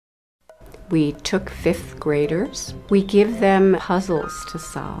We took 5th graders. We give them puzzles to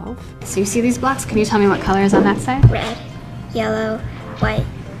solve. So you see these blocks? Can you tell me what color is on that side? Red, yellow, white,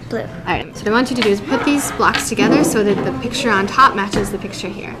 blue. All right, so what I want you to do is put these blocks together so that the picture on top matches the picture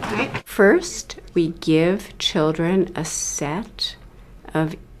here, all right? First, we give children a set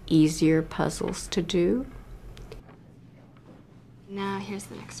of easier puzzles to do. Now here's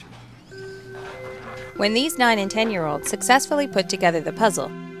the next one. When these 9 and 10-year-olds successfully put together the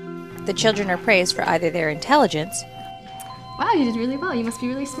puzzle, the children are praised for either their intelligence, Wow, you did really well. You must be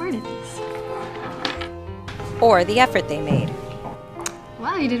really smart at these. or the effort they made.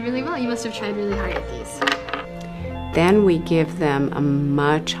 Wow, you did really well. You must have tried really hard at these. Then we give them a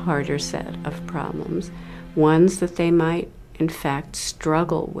much harder set of problems, ones that they might, in fact,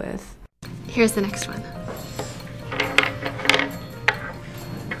 struggle with. Here's the next one.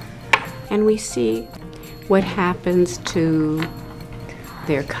 And we see what happens to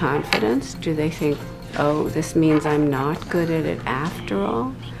their confidence. Do they think, oh, this means I'm not good at it after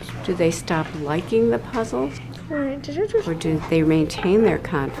all? Do they stop liking the puzzles? Or do they maintain their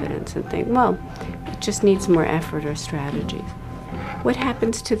confidence and think, well, it just needs more effort or strategies? What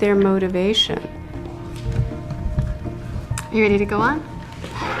happens to their motivation? Are you ready to go on?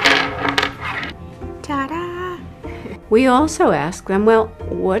 Ta-da! We also ask them, well,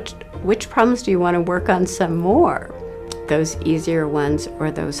 which problems do you want to work on some more? Those easier ones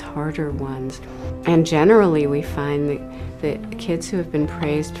or those harder ones? And generally we find that kids who have been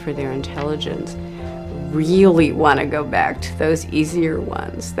praised for their intelligence really want to go back to those easier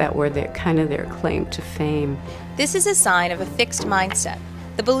ones that were kind of their claim to fame. This is a sign of a fixed mindset,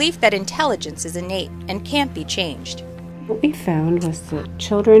 the belief that intelligence is innate and can't be changed. What we found was that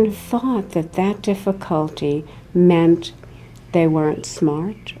children thought that difficulty meant they weren't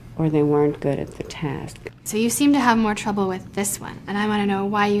smart or they weren't good at the task. So you seem to have more trouble with this one, and I want to know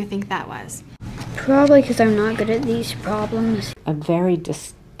why you think that was. Probably because I'm not good at these problems. A very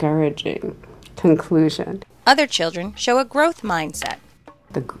discouraging conclusion. Other children show a growth mindset.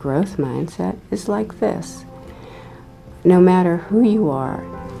 The growth mindset is like this. No matter who you are,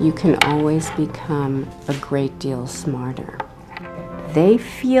 you can always become a great deal smarter. They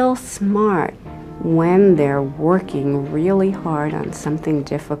feel smart when they're working really hard on something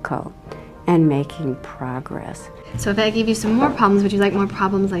difficult and making progress. So if I gave you some more problems, would you like more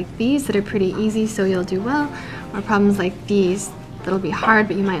problems like these that are pretty easy so you'll do well, or problems like these that'll be hard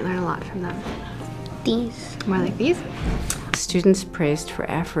but you might learn a lot from them? These. More like these? Students praised for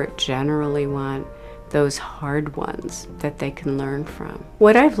effort generally want those hard ones that they can learn from.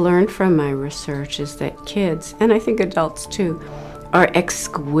 What I've learned from my research is that kids, and I think adults too, are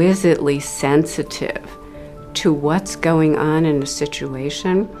exquisitely sensitive to what's going on in a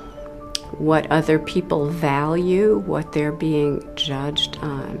situation, what other people value, what they're being judged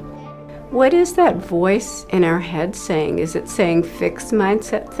on. What is that voice in our head saying? Is it saying fixed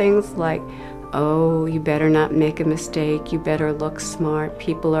mindset things like, oh, you better not make a mistake, you better look smart,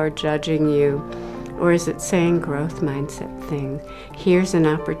 people are judging you? Or is it saying growth mindset things? Here's an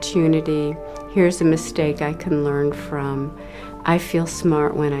opportunity, here's a mistake I can learn from. I feel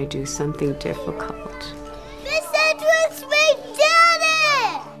smart when I do something difficult.